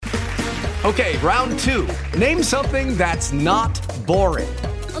Okay, round two. Name something that's not boring.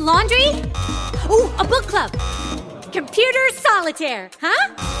 A laundry? Ooh, a book club. Computer solitaire,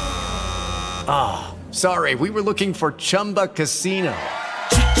 huh? Ah, sorry, we were looking for Chumba Casino.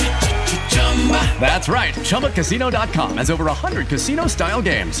 That's right, ChumbaCasino.com has over 100 casino-style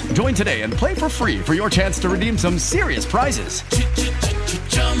games. Join today and play for free for your chance to redeem some serious prizes.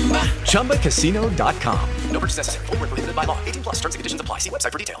 ChumbaCasino.com. No purchase necessary. Void where prohibited by law. 18 plus. Terms and conditions apply. See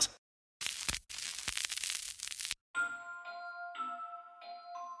website for details.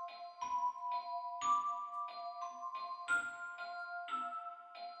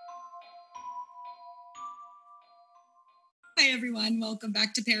 Hi, everyone. Welcome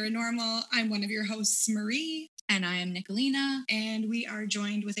back to Paranormal. I'm one of your hosts, Marie. And I am Nicolina. And we are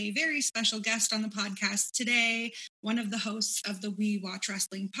joined with a very special guest on the podcast today, one of the hosts of the We Watch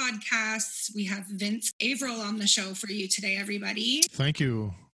Wrestling podcasts. We have Vince Averill on the show for you today, everybody. Thank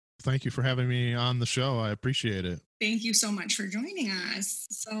you. Thank you for having me on the show. I appreciate it. Thank you so much for joining us.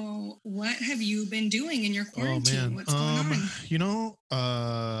 So what have you been doing in your quarantine? Oh, man. What's going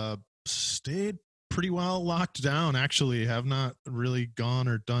on? Stayed pretty well locked down, actually. Have not really gone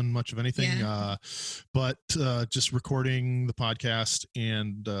or done much of anything, but just recording the podcast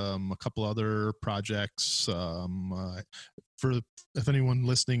and a couple other projects. If anyone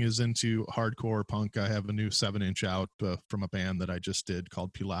listening is into hardcore punk, I have a new 7-inch out from a band that I just did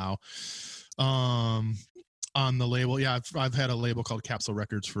called Pilau. On the label, I've had a label called Capsule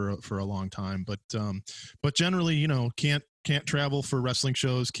Records for a long time, but generally, can't travel for wrestling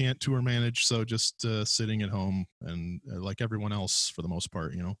shows, can't tour manage, so just sitting at home and like everyone else for the most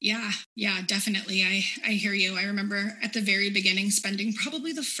part, Yeah, definitely. I hear you. I remember at the very beginning spending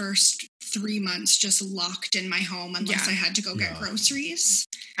probably the first 3 months just locked in my home unless I had to go get groceries.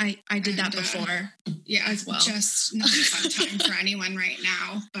 I did that before. As well. Just not a fun time for anyone right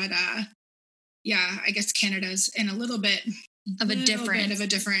now, but I guess Canada's in a little bit of a different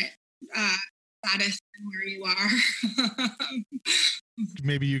status than where you are.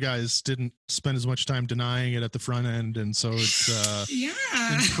 Maybe you guys didn't spend as much time denying it at the front end, and so it's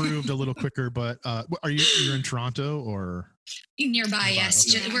improved a little quicker. But you're in Toronto or nearby?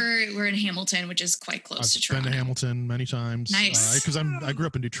 Yes, okay. We're in Hamilton, which is quite close to Toronto. I've been to Hamilton many times. Nice, because I grew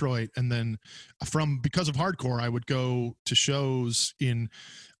up in Detroit, and then because of hardcore, I would go to shows in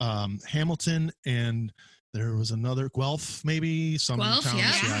Hamilton, and there was another Guelph, maybe some Guelph,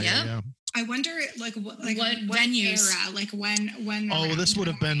 towns. Yeah. I wonder, what venues? Era, like when? Oh, this would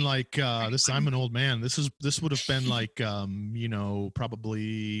have been like this. I'm an old man. This would have been like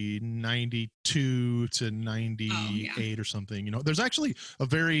probably 92 to 98 or something. There's actually a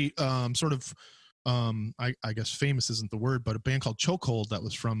very sort of I guess famous isn't the word, but a band called Chokehold that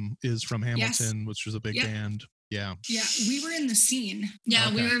is from Hamilton, which was a big band. Yeah, we were in the scene. Yeah,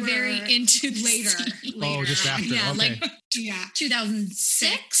 okay. We were very into later. Oh, just after. Yeah, okay.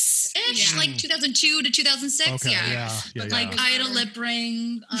 2006-ish, like 2002 to 2006. Okay, yeah. I had a lip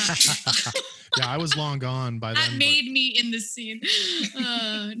ring. Yeah, I was long gone by then. That made me in the scene.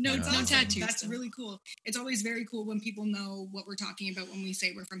 No tattoos. That's really cool. It's always very cool when people know what we're talking about when we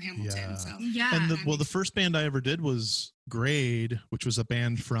say we're from Hamilton. Yeah. So yeah. And the first band I ever did was Grade, which was a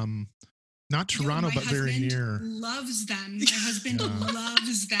band from not Toronto, but very near. Loves them. My husband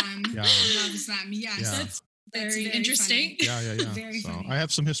loves them. Yeah. Loves them. Yes. Yeah. That's very interesting. Funny. Yeah. Very funny. I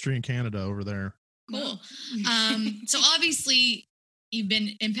have some history in Canada over there. Cool. So obviously you've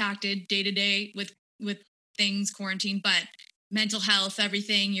been impacted day to day with things, quarantine, but mental health,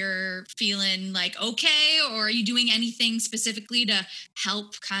 everything, you're feeling like okay, or are you doing anything specifically to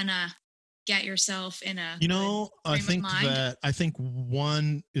help kind of get yourself in a I think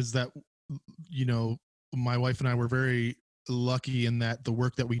one is that my wife and I were very lucky in that the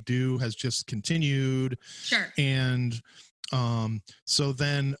work that we do has just continued. Sure. And so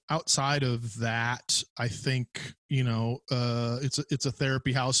then outside of that, I think, it's a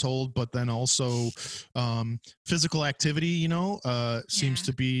therapy household, but then also physical activity, seems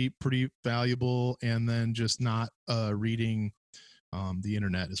to be pretty valuable. And then just not reading the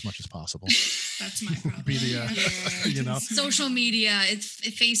internet as much as possible. That's my problem. Social media, it's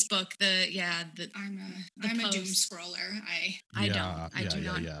Facebook. I'm a doom scroller. I do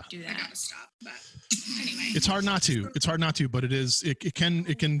not do that. I gotta stop. But anyway, it's hard not to, but it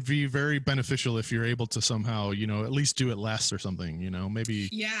can be very beneficial if you're able to somehow, at least do it less or something, maybe.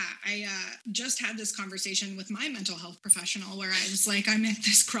 Yeah. I just had this conversation with my mental health professional where I was like, I'm at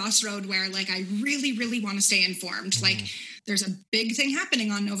this crossroad where like, I really, really want to stay informed. Mm-hmm. Like there's a big thing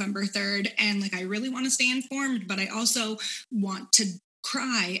happening on November 3rd. And like, I really want to stay informed, but I also want to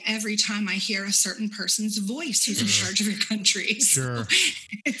cry every time I hear a certain person's voice who's in charge of your country. Sure.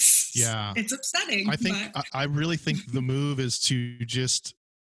 So it's upsetting. I really think the move is to just,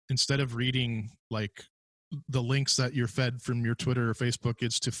 instead of reading like the links that you're fed from your Twitter or Facebook,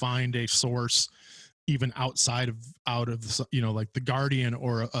 is to find a source even out of like the Guardian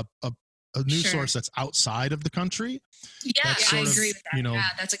or a news source that's outside of the country. Yeah, I agree with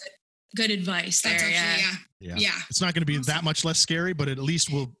that. That's a good advice there. Yeah. It's not going to be that much less scary, but at least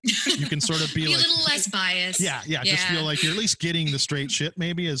you can sort of be like, a little less biased. Yeah. Just feel like you're at least getting the straight shit,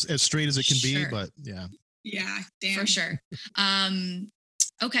 maybe as straight as it can be, but yeah. Yeah, damn. For sure.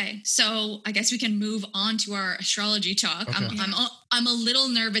 Okay, so I guess we can move on to our astrology talk. Okay. I'm a little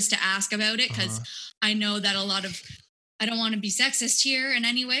nervous to ask about it because I know that I don't want to be sexist here in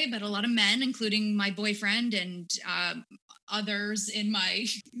any way, but a lot of men, including my boyfriend and others in my,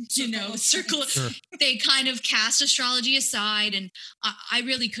 circle, they kind of cast astrology aside, and I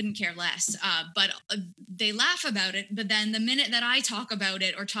really couldn't care less. But they laugh about it. But then the minute that I talk about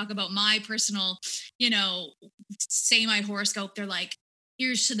it or talk about my personal, say my horoscope, they're like,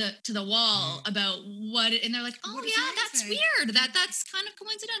 ears to the wall about what, and they're like, oh yeah, that's weird. That's kind of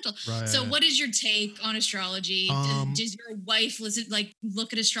coincidental. Right. So what is your take on astrology? Does your wife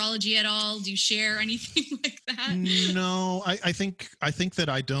look at astrology at all? Do you share anything like that? No, I think that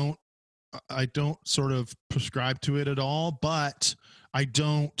I don't sort of prescribe to it at all, but I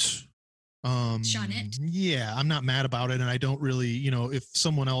don't shun it. Yeah, I'm not mad about it, and I don't really, if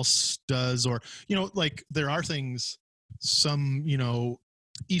someone else does, or like there are things, some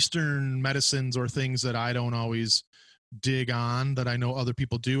Eastern medicines or things that I don't always dig on that I know other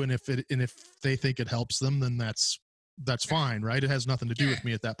people do, and if they think it helps them, then that's fine, right? It has nothing to do with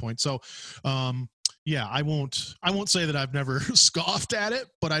me at that point. So I won't say that I've never scoffed at it,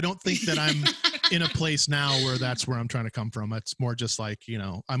 but I don't think that I'm in a place now where that's where I'm trying to come from. It's more just like,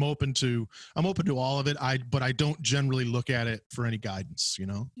 I'm open to all of it. But I don't generally look at it for any guidance,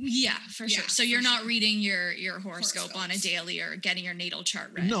 Yeah, for sure. So you're not reading your horoscope on a daily or getting your natal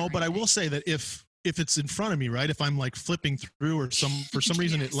chart read. No, but I will say that if it's in front of me, right? If I'm like flipping through or for some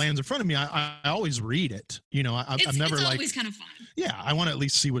reason it lands in front of me, I always read it. I'm never it's like, always kind of fun. Yeah, I want to at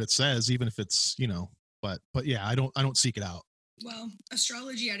least see what it says, even if it's, but yeah, I don't seek it out. Well,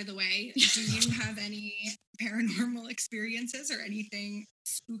 astrology out of the way, do you have any paranormal experiences or anything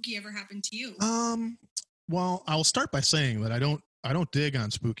spooky ever happened to you? Well, I'll start by saying that I don't dig on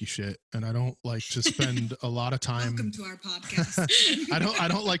spooky shit, and I don't like to spend a lot of time. Welcome to our podcast. I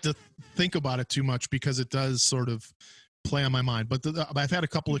don't like to think about it too much because it does sort of play on my mind. But I've had a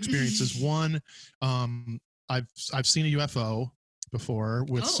couple experiences. One, I've seen a UFO before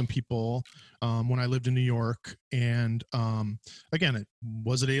with some people when I lived in New York, and again,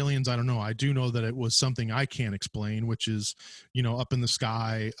 was it aliens? I don't know. I do know that it was something I can't explain, which is up in the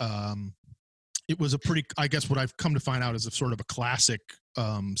sky. It was I guess what I've come to find out is a sort of a classic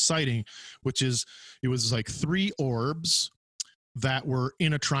sighting, which is it was like 3 orbs that were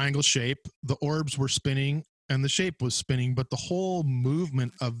in a triangle shape. The orbs were spinning and the shape was spinning, but the whole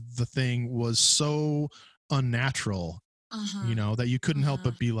movement of the thing was so unnatural. That you couldn't help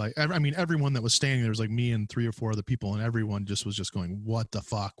but be like, I mean, everyone that was standing there was like me and 3 or 4 other people, and everyone just was just going, what the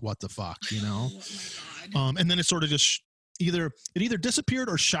fuck, Oh my God. And then it sort of just either disappeared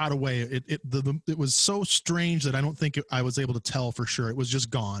or shot away. It was so strange that I don't think I was able to tell for sure. It was just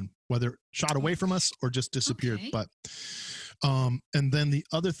gone, whether it shot away from us or just disappeared. Okay. But and then the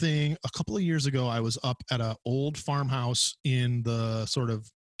other thing, a couple of years ago, I was up at an old farmhouse in the sort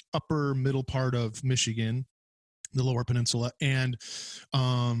of upper middle part of Michigan, the Lower Peninsula, and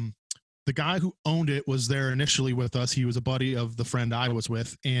the guy who owned it was there initially with us. He was a buddy of the friend I was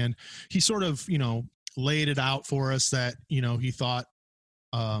with, and he sort of laid it out for us that he thought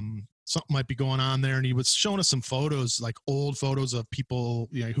something might be going on there, and he was showing us some photos, like old photos of people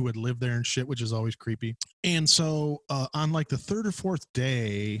who had lived there and shit, which is always creepy. And so on like the 3rd or 4th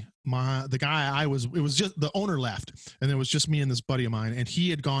day, the guy it was just the owner left, and it was just me and this buddy of mine, and he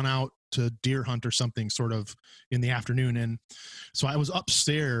had gone out to deer hunt or something sort of in the afternoon. And so I was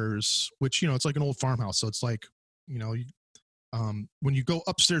upstairs, which it's like an old farmhouse, so it's like when you go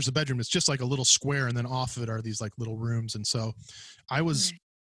upstairs the bedroom, it's just like a little square, and then off of it are these like little rooms. And so I was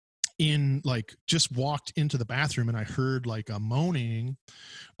just walked into the bathroom, and I heard like a moaning,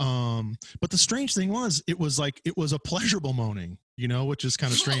 but the strange thing was it was a pleasurable moaning. which is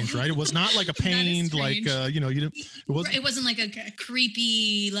kind of strange, right? It was not like a pained, like, you didn't, it wasn't like a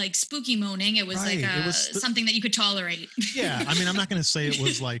creepy, like spooky moaning. It was like something that you could tolerate. Yeah. I mean, I'm not going to say it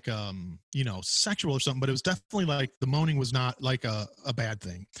was like, sexual or something, but it was definitely like the moaning was not like a bad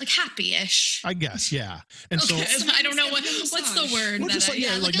thing. Like happy-ish. I guess. Yeah. And okay, so I don't know what's the word. Well, just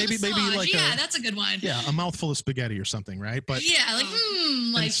like maybe like yeah, that's a good one. Yeah. A mouthful of spaghetti or something. Right. But yeah, like,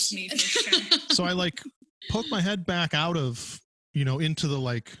 like me for sure. So I like poke my head back out of, into the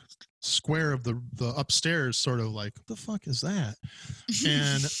like square of the upstairs, sort of like, what the fuck is that?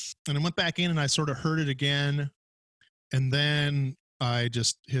 And I went back in and I sort of heard it again. And then I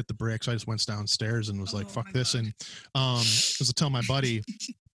just hit the bricks. I just went downstairs and was like, fuck this. God. And was to tell my buddy.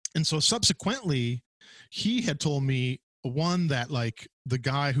 And so subsequently he had told me that like the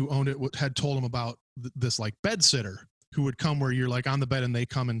guy who owned it had told him about this like bed sitter who would come where you're like on the bed and they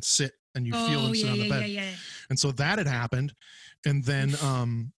come and sit and you feel them sit on the bed. Yeah. And so that had happened. And then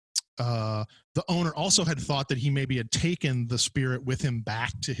the owner also had thought that he maybe had taken the spirit with him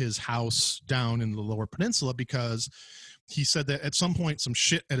back to his house down in the Lower Peninsula, because he said that at some point some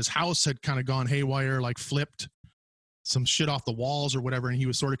shit at his house had kind of gone haywire, like flipped some shit off the walls or whatever. And he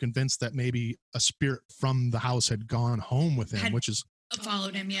was sort of convinced that maybe a spirit from the house had gone home with him, which is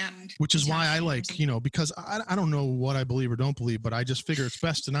followed him. Yeah. Which is why I like, because I don't know what I believe or don't believe, but I just figure it's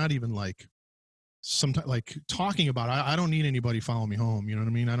best to not even like sometimes like talking about it. I don't need anybody following me home. You know what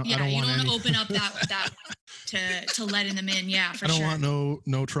I mean? I don't want to open up that to letting them in. Yeah, for sure. I don't want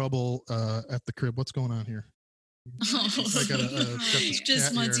no trouble at the crib. What's going on here? I got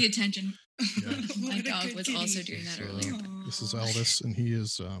just wants the attention. Yeah. My dog was also doing that earlier. This is Elvis, and he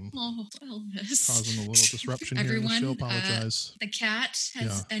is Elvis causing a little disruption Everyone, here. So apologize. The cat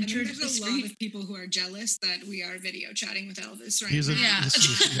has entered the screen. There's a lot of people who are jealous that we are video chatting with Elvis right he's now.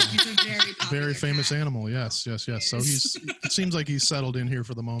 He's a very famous cat. Animal. Yes. So it seems like he's settled in here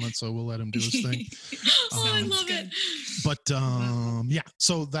for the moment, so we'll let him do his thing. I love it. But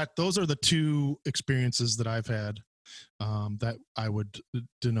so those are the two experiences that I've had that I would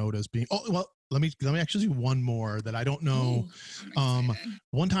denote as being. Oh well, let me actually do one more that I don't know.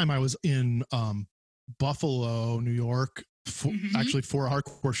 One time I was in Buffalo, New York, actually for a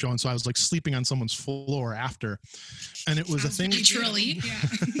hardcore show, and so I was like sleeping on someone's floor after, and it was a thing literally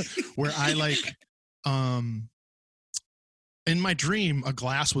where I like in my dream a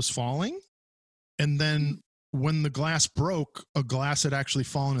glass was falling, and then when the glass broke, a glass had actually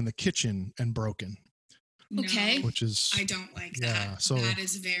fallen in the kitchen and broken. Okay. Which is, I don't like that. So that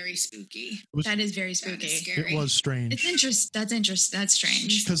is very spooky. That is very spooky. It was strange. It's interesting. That's interesting. That's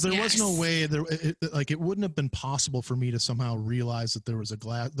strange. Because there was no way it wouldn't have been possible for me to somehow realize that there was a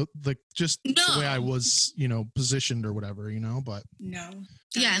glass, the way I was, positioned or whatever, but no.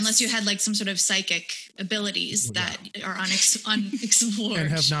 Yeah, unless you had like some sort of psychic abilities that are unexplored and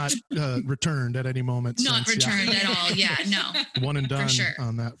have not returned at any moment. Not returned at all. Yeah, no. One and done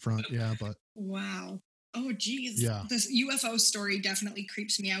on that front. Yeah, but wow. Oh, geez. Yeah. This UFO story definitely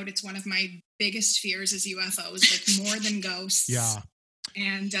creeps me out. It's one of my biggest fears is UFOs, like more than ghosts. Yeah.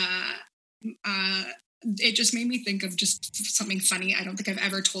 And it just made me think of just something funny. I don't think I've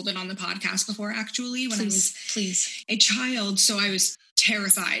ever told it on the podcast before, actually, when I was a child. So I was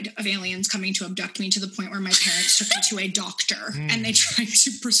terrified of aliens coming to abduct me to the point where my parents took me to a doctor and they tried to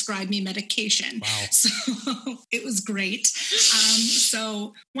prescribe me medication. Wow. So it was great.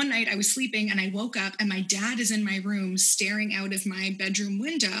 So one night I was sleeping and I woke up and my dad is in my room staring out of my bedroom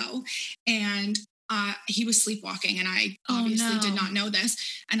window, and he was sleepwalking, and I obviously did not know this.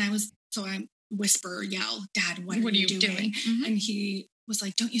 And I yell, "Dad, what are you doing?" Mm-hmm. And he was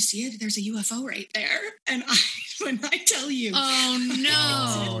like, "Don't you see it? There's a UFO right there." And when I tell you, oh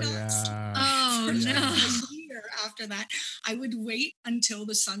no, a year after that, I would wait until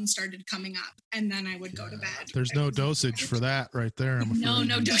the sun started coming up, and then I would go to bed. There's no dosage for that right there. I'm afraid.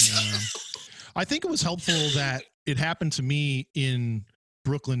 No dosage. I think it was helpful that it happened to me in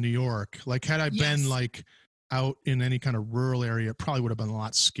Brooklyn, New York. Like, had I been like out in any kind of rural area, it probably would have been a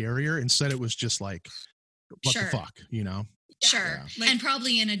lot scarier. Instead, it was just like, what the fuck, Sure. Yeah. And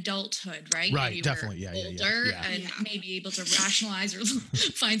probably in adulthood, right? Right, you definitely. Older and maybe able to rationalize or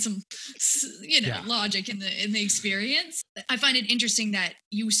find some, logic in the experience. I find it interesting that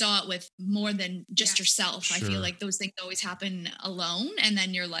you saw it with more than just yourself. Sure. I feel like those things always happen alone, and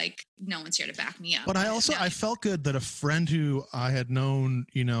then you're like, no one's here to back me up. But I felt good that a friend who I had known,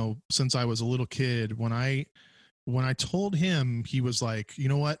 since I was a little kid, when I told him, he was like, you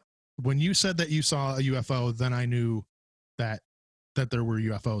know what? When you said that you saw a UFO, then I knew that there were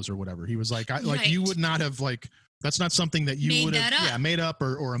UFOs or whatever. He was like, you would not have that's not something that you would have made up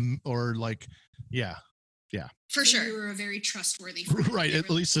or Yeah. For sure. You were a very trustworthy friend. Right. At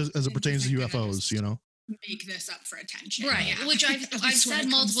least as it pertains to UFOs, you know. Make this up for attention. Right. Yeah. Which I've said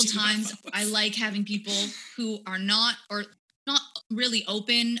multiple times. UFOs. I like having people who are not really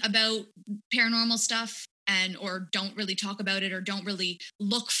open about paranormal stuff or don't really talk about it or don't really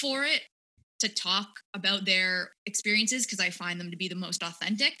look for it to talk about their experiences, because I find them to be the most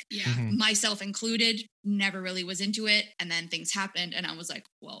authentic. Yeah. Mm-hmm. Myself included, never really was into it. And then things happened and I was like,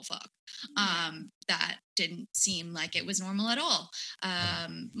 well, fuck. That didn't seem like it was normal at all.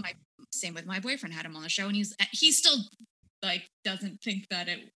 Same with my boyfriend, had him on the show, and he still like doesn't think that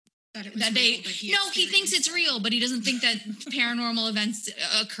it was real, he thinks it's real, but he doesn't think that paranormal events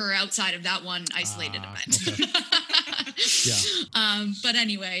occur outside of that one isolated event. Okay. Yeah. But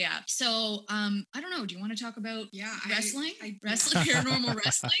anyway, yeah. So, I don't know. Do you want to talk about wrestling? Wrestling, paranormal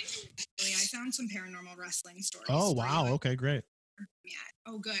wrestling? I found some paranormal wrestling stories. Oh, wow. Okay, great. Yeah.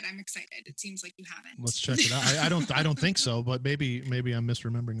 Oh, good. I'm excited. It seems like you haven't. Let's check it out. I don't think so, but maybe I'm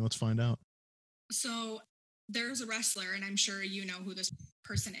misremembering. Let's find out. So there's a wrestler, and I'm sure you know who this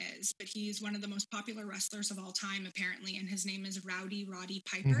person is, but he's one of the most popular wrestlers of all time, apparently, and his name is Roddy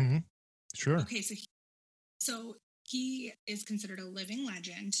Piper. Mm-hmm. Sure. Okay, so he is considered a living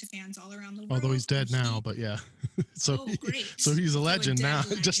legend to fans all around the world. Although he's dead now, but yeah. Great. So he's a legend now.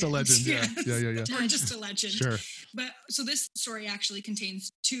 Legend. Just a legend. Yeah. Yes. Yeah. Or just a legend. Sure. But so this story actually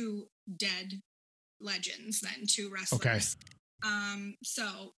contains two dead legends, then two wrestlers. Okay.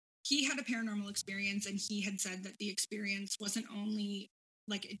 So he had a paranormal experience, and he had said that the experience wasn't only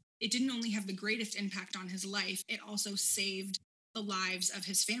like it didn't only have the greatest impact on his life, it also saved the lives of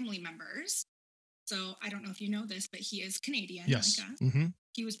his family members. So I don't know if you know this, but he is Canadian. Yes. Like us. Mm-hmm.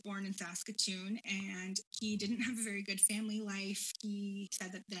 He was born in Saskatoon, and he didn't have a very good family life. He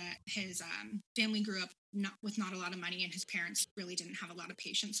said that his family grew up with not a lot of money, and his parents really didn't have a lot of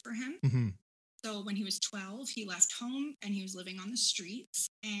patience for him. Mm-hmm. So when he was 12, he left home and he was living on the streets.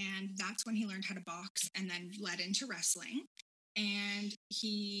 And that's when he learned how to box and then led into wrestling. And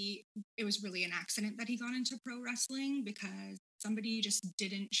it was really an accident that he got into pro wrestling, because somebody just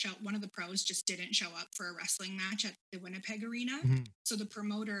one of the pros just didn't show up for a wrestling match at the Winnipeg Arena. Mm-hmm. So the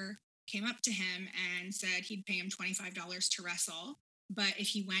promoter came up to him and said he'd pay him $25 to wrestle. But if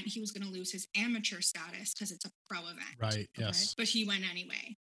he went, he was going to lose his amateur status because it's a pro event. Right. Yes. But he went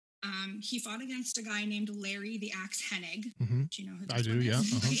anyway. He fought against a guy named Larry the Axe Hennig. Mm-hmm. Do you know who this I do, yeah.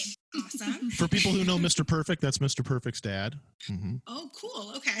 is? Uh-huh. Right? Awesome. For people who know Mr. Perfect, that's Mr. Perfect's dad. Mm-hmm. Oh,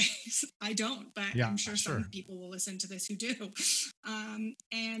 cool. Okay. I don't, but I'm sure some people will listen to this who do.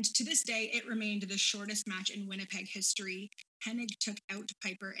 And to this day, it remained the shortest match in Winnipeg history. Hennig took out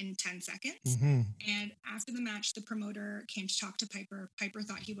Piper in 10 seconds. Mm-hmm. And after the match, the promoter came to talk to Piper. Piper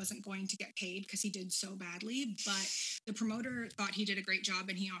thought he wasn't going to get paid because he did so badly, but the promoter thought he did a great job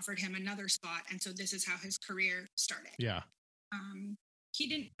and he offered him another spot. And so this is how his career started. Yeah. He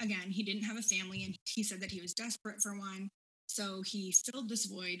didn't have a family, and he said that he was desperate for one. So he filled this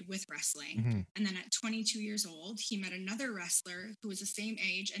void with wrestling. Mm-hmm. And then at 22 years old, he met another wrestler who was the same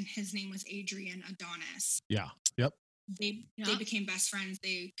age, and his name was Adrian Adonis. Yeah. Yep. They became best friends.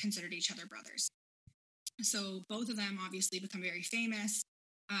 They considered each other brothers. So both of them obviously become very famous.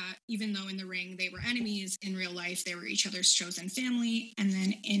 Even though in the ring they were enemies, in real life they were each other's chosen family. And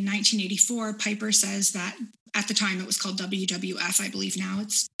then in 1984, Piper says that at the time it was called WWF. I believe now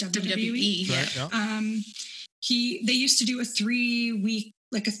it's WWE. Right, yeah. They used to do a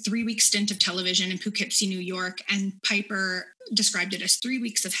 3-week stint of television in Poughkeepsie, New York, and Piper described it as 3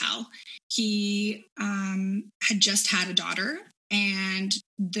 weeks of hell. He had just had a daughter, and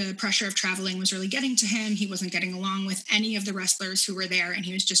the pressure of traveling was really getting to him. He wasn't getting along with any of the wrestlers who were there, and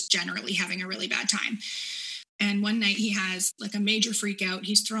he was just generally having a really bad time. And one night he has like a major freak out.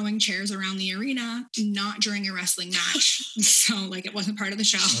 He's throwing chairs around the arena, not during a wrestling match. So like it wasn't part of the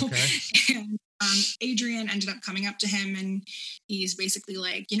show. Okay. And Adrian ended up coming up to him, and he's basically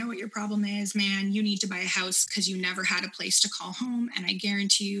like, you know what your problem is, man? You need to buy a house because you never had a place to call home. And I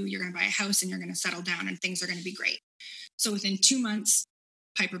guarantee you're going to buy a house and you're going to settle down and things are going to be great. So within 2 months,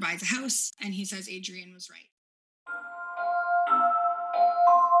 Piper buys a house, and he says Adrian was right.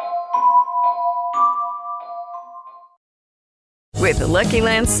 With the Lucky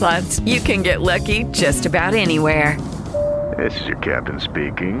Land Slots, you can get lucky just about anywhere. This is your captain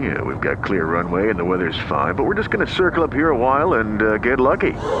speaking. We've got clear runway and the weather's fine, but we're just going to circle up here a while and get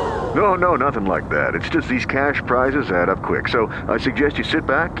lucky. No, nothing like that. It's just these cash prizes add up quick. So I suggest you sit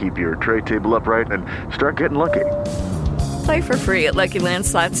back, keep your tray table upright, and start getting lucky. Play for free at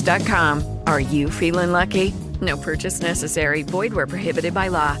LuckyLandSlots.com. Are you feeling lucky? No purchase necessary. Void where prohibited by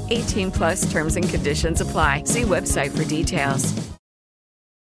law. 18+ terms and conditions apply. See website for details.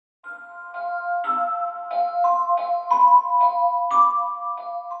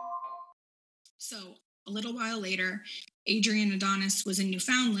 A little while later, Adrian Adonis was in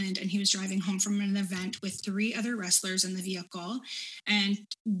Newfoundland and he was driving home from an event with 3 other wrestlers in the vehicle. And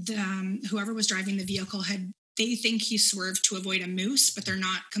whoever was driving the vehicle they think he swerved to avoid a moose, but they're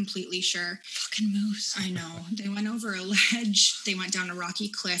not completely sure. Fucking moose. I know. They went over a ledge, they went down a rocky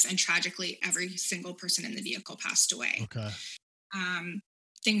cliff, and tragically every single person in the vehicle passed away. Okay.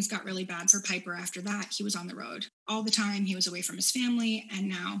 Things got really bad for Piper after that. He was on the road all the time. He was away from his family. And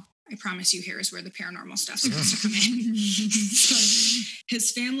now, I promise you, here is where the paranormal stuff's supposed to come in. So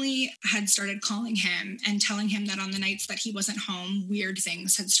his family had started calling him and telling him that on the nights that he wasn't home, weird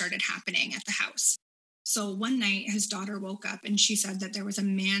things had started happening at the house. So one night, his daughter woke up and she said that there was a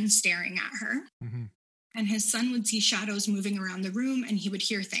man staring at her. Mm-hmm. And his son would see shadows moving around the room and he would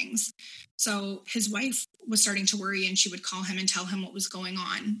hear things. So his wife was starting to worry and she would call him and tell him what was going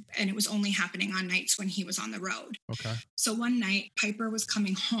on. And it was only happening on nights when he was on the road. Okay. So one night, Piper was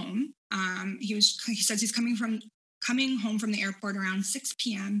coming home. He says he's coming home from the airport around 6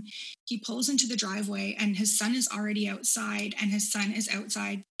 p.m. He pulls into the driveway and his son is already outside, and his son is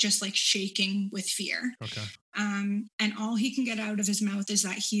outside just like shaking with fear. Okay. And all he can get out of his mouth is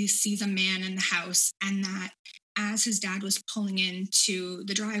that he sees a man in the house, and that as his dad was pulling into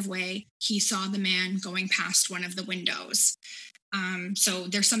the driveway, he saw the man going past one of the windows. So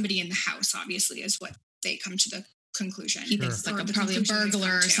there's somebody in the house, obviously, is what they come to the conclusion. He thinks it's like probably a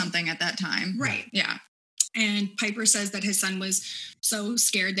burglar or something at that time. Right. Yeah. And Piper says that his son was so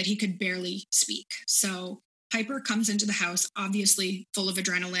scared that he could barely speak. So Piper comes into the house, obviously full of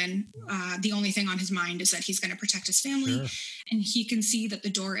adrenaline. The only thing on his mind is that he's going to protect his family. Sure. And he can see that the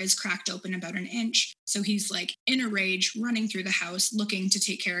door is cracked open about an inch. So he's like in a rage, running through the house, looking to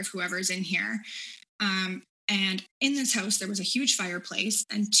take care of whoever's in here. And in this house, there was a huge fireplace,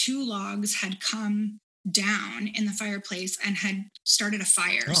 and 2 logs had come down in the fireplace and had started a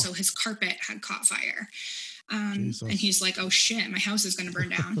fire. Oh. So his carpet had caught fire. And he's like, oh shit, my house is going to burn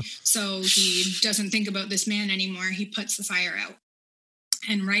down. So he doesn't think about this man anymore. He puts the fire out.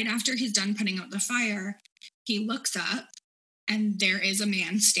 And right after he's done putting out the fire, he looks up and there is a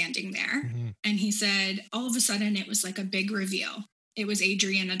man standing there. Mm-hmm. And he said, all of a sudden, it was like a big reveal. It was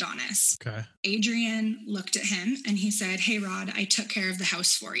Adrian Adonis. Okay. Adrian looked at him and he said, hey, Rod, I took care of the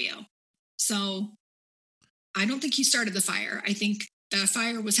house for you. So I don't think he started the fire. I think the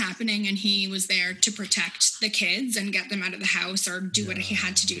fire was happening and he was there to protect the kids and get them out of the house or do what he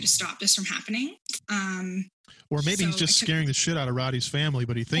had to do to stop this from happening. Or maybe he's just scaring the shit out of Roddy's family,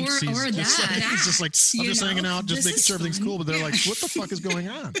 but he thinks he's just like, I'm just hanging out, just making sure everything's cool. But they're like, what the fuck is going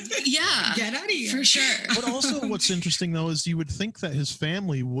on? Yeah. Get out of here. For sure. But also what's interesting, though, is you would think that his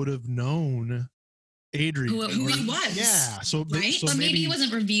family would have known Adrian. Who he was. Yeah. So, right? So but maybe he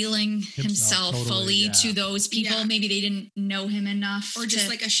wasn't revealing himself fully to those people. Yeah. Maybe they didn't know him enough. Or just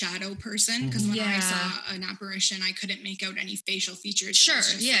like a shadow person. Because when I saw an apparition, I couldn't make out any facial features. Sure.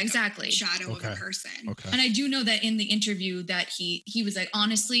 Yeah, like exactly. A shadow of a person. Okay. And I do know that in the interview that he was like,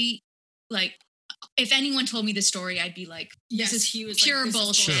 honestly, like, if anyone told me this story, I'd be like, this is pure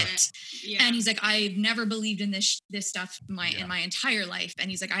bullshit. Yeah. And he's like, I've never believed in this stuff in my entire life.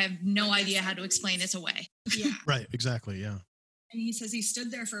 And he's like, I have no idea how to explain this away. Yeah. Right. Exactly. Yeah. And he says he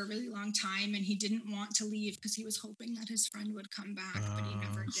stood there for a really long time and he didn't want to leave because he was hoping that his friend would come back, but he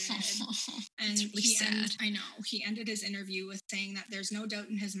never did. And really sad. I know. He ended his interview with saying that there's no doubt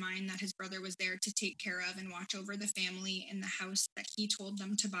in his mind that his brother was there to take care of and watch over the family in the house that he told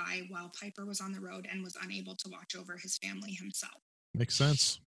them to buy while Piper was on the road and was unable to watch over his family himself. Makes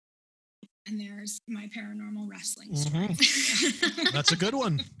sense. And there's my paranormal wrestling story. Mm-hmm. That's a good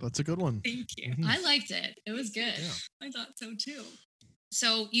one. That's a good one. Thank you. Mm-hmm. I liked it. It was good. Yeah. I thought so too.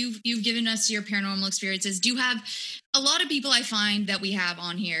 So you've given us your paranormal experiences. Do you have a lot of people I find that we have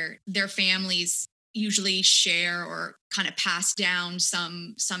on here, their families usually share or kind of pass down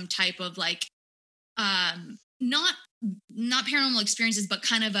some type of like not paranormal experiences, but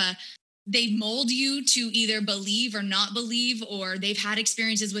kind of they mold you to either believe or not believe, or they've had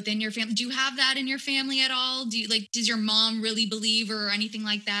experiences within your family. Do you have that in your family at all? Does your mom really believe or anything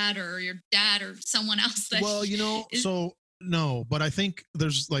like that, or your dad or someone else? Well, so no, but I think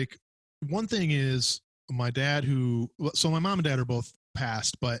there's like one thing is my dad so my mom and dad are both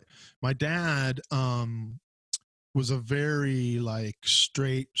passed, but my dad was a very like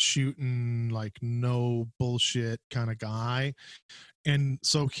straight shooting, like no bullshit kind of guy. And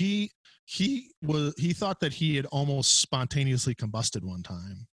so he thought that he had almost spontaneously combusted one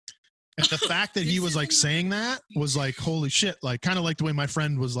time. And the fact that he was like saying that was like, holy shit, like kind of like the way my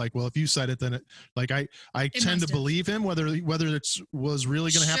friend was like, well, if you said it, then it like I tend to believe him, whether it's was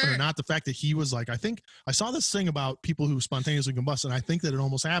really going to happen or not. The fact that he was like, I think I saw this thing about people who spontaneously combust, and I think that it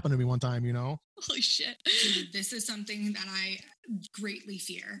almost happened to me one time, you know? Holy shit. This is something that I greatly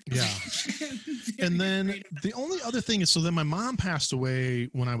fear. Yeah. And then the only other thing is, so then my mom passed away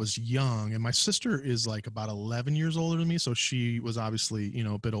when I was young, and my sister is like about 11 years older than me. So she was obviously, you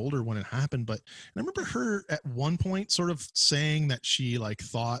know, a bit older when it happened. But I remember her at one point sort of saying that she like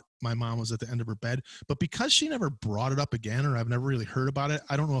thought my mom was at the end of her bed, but because she never brought it up again, or I've never really heard about it,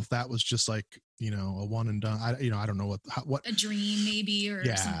 I don't know if that was just like, you know, a one and done. I don't know what a dream maybe or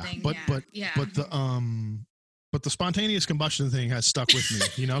something. But the spontaneous combustion thing has stuck with me,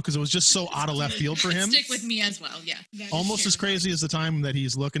 you know, because it was just so out of left field for him. Stick with me as well, yeah. Almost as crazy as the time that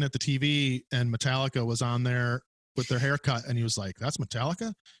he's looking at the TV and Metallica was on there with their haircut, and he was like, "That's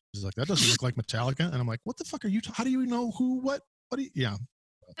Metallica." He's like, "That doesn't look like Metallica," and I'm like, "What the fuck are you? How do you know who? What do you?" Yeah.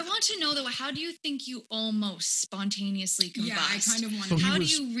 I want to know though, how do you think you almost spontaneously combust? Yeah, I kind of want to. So how do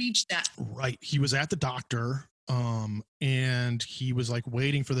you reach that? Right. He was at the doctor. And he was like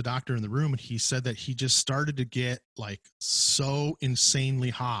waiting for the doctor in the room, and he said that he just started to get like so insanely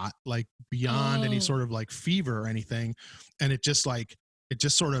hot, like beyond any sort of like fever or anything. And it just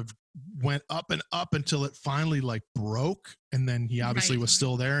sort of went up and up until it finally like broke. And then he obviously was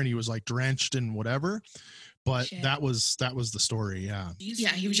still there, and he was like drenched and whatever. But that was the story. Yeah. Yeah.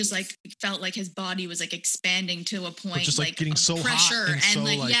 He was just like, felt like his body was like expanding to a point, just like getting so pressure hot and so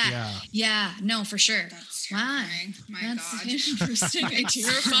like, like, yeah, no, for sure. That's terrifying. That's God. interesting and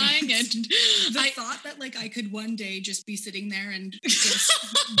terrifying. And the thought that like I could one day just be sitting there and just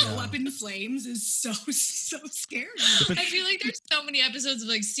go up in flames is so scary. I feel like there's so many episodes of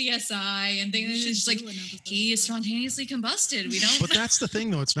like CSI and things. It's just like he is spontaneously combusted. We don't. But that's the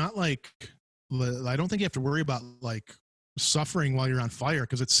thing, though. It's not like. I don't think you have to worry about like suffering while you're on fire,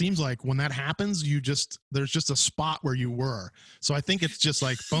 because it seems like when that happens, there's just a spot where you were. So I think it's just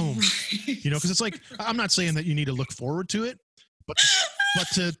like boom, you know, because it's like, I'm not saying that you need to look forward to it, but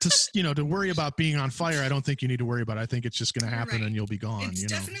to you know, to worry about being on fire, I don't think you need to worry about it. I think it's just going to happen and you'll be gone. It's you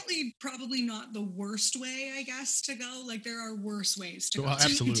know? definitely probably not the worst way, I guess, to go. Like there are worse ways to go.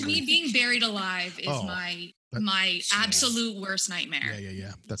 Absolutely. To me, being buried alive is my absolute worst nightmare.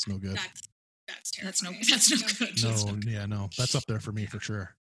 Yeah. That's no good. That's no good. No. That's up there for me for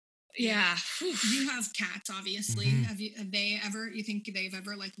sure. Yeah. You have cats, obviously. Mm-hmm. Have they ever, you think they've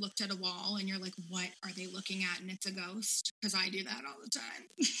ever like looked at a wall and you're like, what are they looking at? And it's a ghost? Because I do that all the time.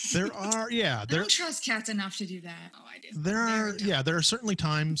 I don't trust cats enough to do that. Oh, I do. There are certainly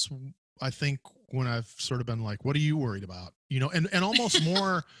times I think when I've sort of been like, what are you worried about? You know, and almost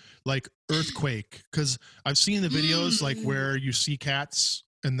more like earthquake, because I've seen the videos like where you see cats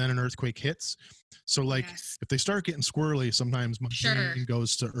and then an earthquake hits. So like if they start getting squirrely, sometimes my brain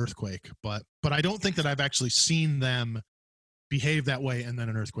goes to earthquake, but I don't think that I've actually seen them behave that way and then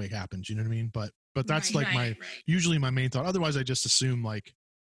an earthquake happens. You know what I mean? But that's usually my main thought. Otherwise I just assume like,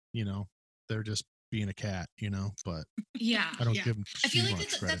 you know, they're just being a cat, you know, but I don't give them. I feel like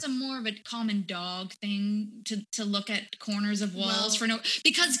that's a more of a common dog thing to look at corners of walls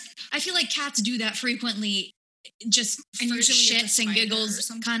because I feel like cats do that frequently. Just for shits and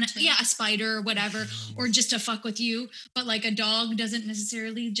giggles, kind of a spider or whatever, or just to fuck with you. But like a dog doesn't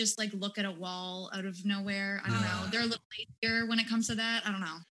necessarily just like look at a wall out of nowhere. I don't know. They're a little lazier when it comes to that. I don't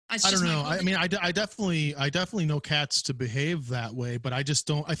know. I don't know. I mean, I definitely know cats to behave that way, but I just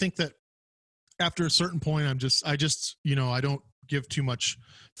don't. I think that after a certain point, I just you know, I don't give too much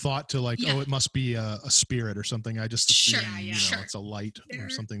thought to like, it must be a spirit or something. I just assume, it's a light or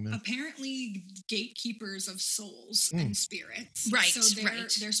something. Then. Apparently gatekeepers of souls and spirits. Right. So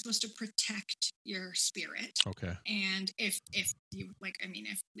they're supposed to protect your spirit. Okay. And if you like, I mean,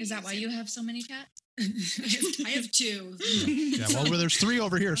 is that why you have so many cats? I have two. Well, there's three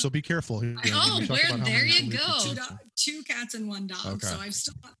over here, so be careful. There you go. Two cats and one dog. Okay. So I've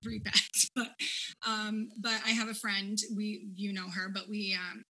still got three pets, but I have a friend. You know her, but we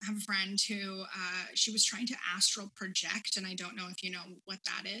have a friend who she was trying to astral project, and I don't know if you know what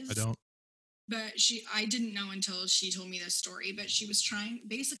that is. I don't. But I didn't know until she told me this story. But she was trying.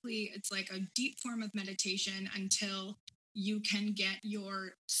 Basically, it's like a deep form of meditation until you can get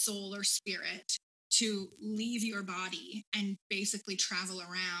your soul or spirit to leave your body and basically travel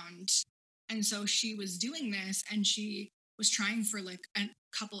around. And so she was doing this, and she was trying for like a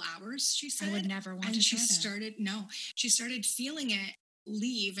couple hours, she said. I would never want to she started feeling it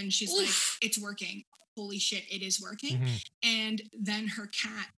leave, and she's like, it's working. holy shit, it is working. And then her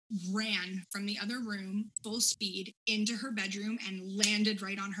cat ran from the other room full speed into her bedroom and landed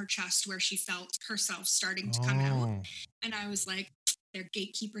right on her chest where she felt herself starting to come out. And I was like, they're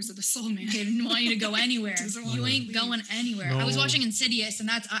gatekeepers of the soul, man. They didn't want you to go anywhere. You ain't going anywhere. No. I was watching Insidious, and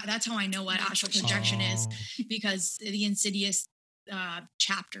that's how I know what astral projection is, because the Insidious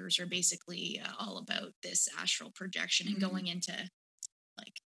chapters are basically all about this astral projection and going into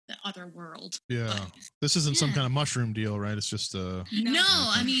like the other world. Yeah. But, this isn't some kind of mushroom deal, right? It's just no,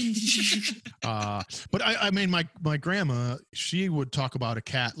 I mean but I mean my grandma, she would talk about a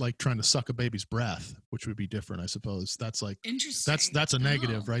cat like trying to suck a baby's breath, which would be different, I suppose. That's like interesting. That's a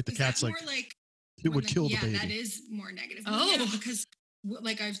negative, right? The cat's like it would kill the baby. Yeah, that is more negative. Because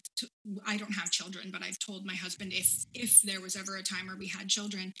like I don't have children, but I've told my husband if there was ever a time where we had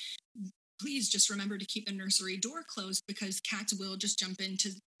children, please just remember to keep the nursery door closed, because cats will just jump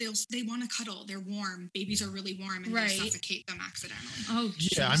into, they want to cuddle. They're warm. Babies are really warm, and they suffocate them accidentally. Oh,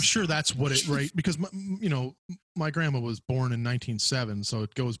 yeah, I'm sure that's what it, right? Because my grandma was born in 1907, so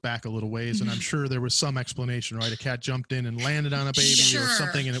it goes back a little ways, and I'm sure there was some explanation, right? A cat jumped in and landed on a baby or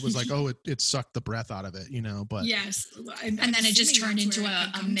something, and it was like, oh, it sucked the breath out of it, but yes, and then it just turned into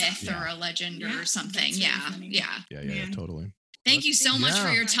a myth or a legend or something. Yeah, totally. Thank you so much for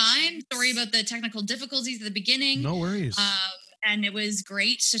your time. Sorry about the technical difficulties at the beginning. No worries. And it was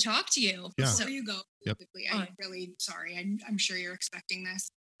great to talk to you. Yeah. Before you go, Yep. I'm really sorry. I'm sure you're expecting this.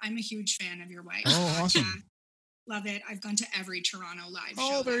 I'm a huge fan of your wife. Oh, awesome. Love it. I've gone to every Toronto live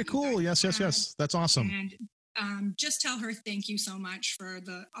show. Oh, very cool. Yes. That's awesome. And just tell her thank you so much for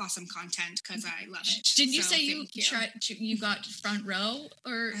the awesome content, because I love it. Didn't you say you got front row,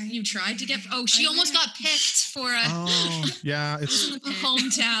 or you tried to get? Oh, she almost got picked for a. Oh, yeah, it's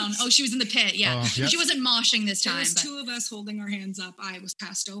hometown. Oh, she was in the pit. Yeah, yep. She wasn't moshing this time. There was two of us holding our hands up. I was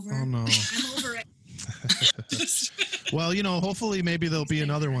passed over. Oh no, I'm over it. Well, hopefully maybe there'll be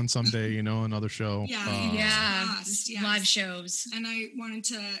another one someday. Another show. Live shows. And I wanted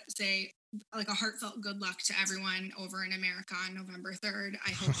to say, like, a heartfelt good luck to everyone over in America on November 3rd.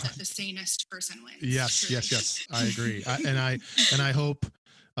 I hope that the sanest person wins. Yes. I agree. I hope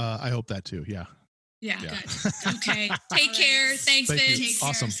that too. Yeah. Yeah. Good. Okay. Take care. Thanks, Vince. Take care.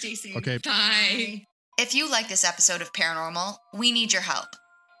 Awesome. Stay safe. Okay. Bye. If you like this episode of Paranormal, we need your help.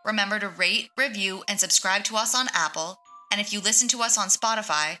 Remember to rate, review, and subscribe to us on Apple. And if you listen to us on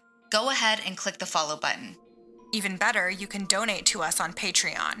Spotify, go ahead and click the follow button. Even better, you can donate to us on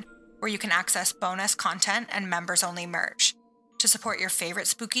Patreon, where you can access bonus content and members-only merch. To support your favorite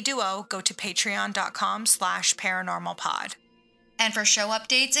spooky duo, go to patreon.com/paranormalpod. And for show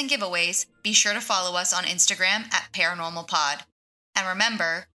updates and giveaways, be sure to follow us on Instagram at paranormalpod. And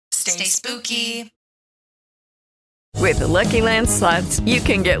remember, stay spooky. With the Lucky Land Slots, you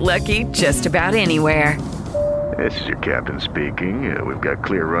can get lucky just about anywhere. This is your captain speaking. We've got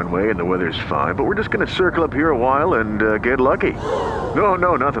clear runway and the weather's fine, but we're just going to circle up here a while and get lucky.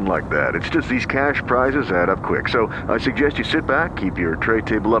 No, nothing like that. It's just these cash prizes add up quick. So I suggest you sit back, keep your tray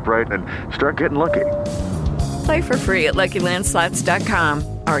table upright, and start getting lucky. Play for free at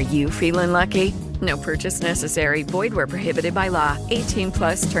LuckyLandSlots.com. Are you feeling lucky? No purchase necessary. Void where prohibited by law.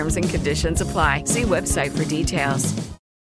 18+ terms and conditions apply. See website for details.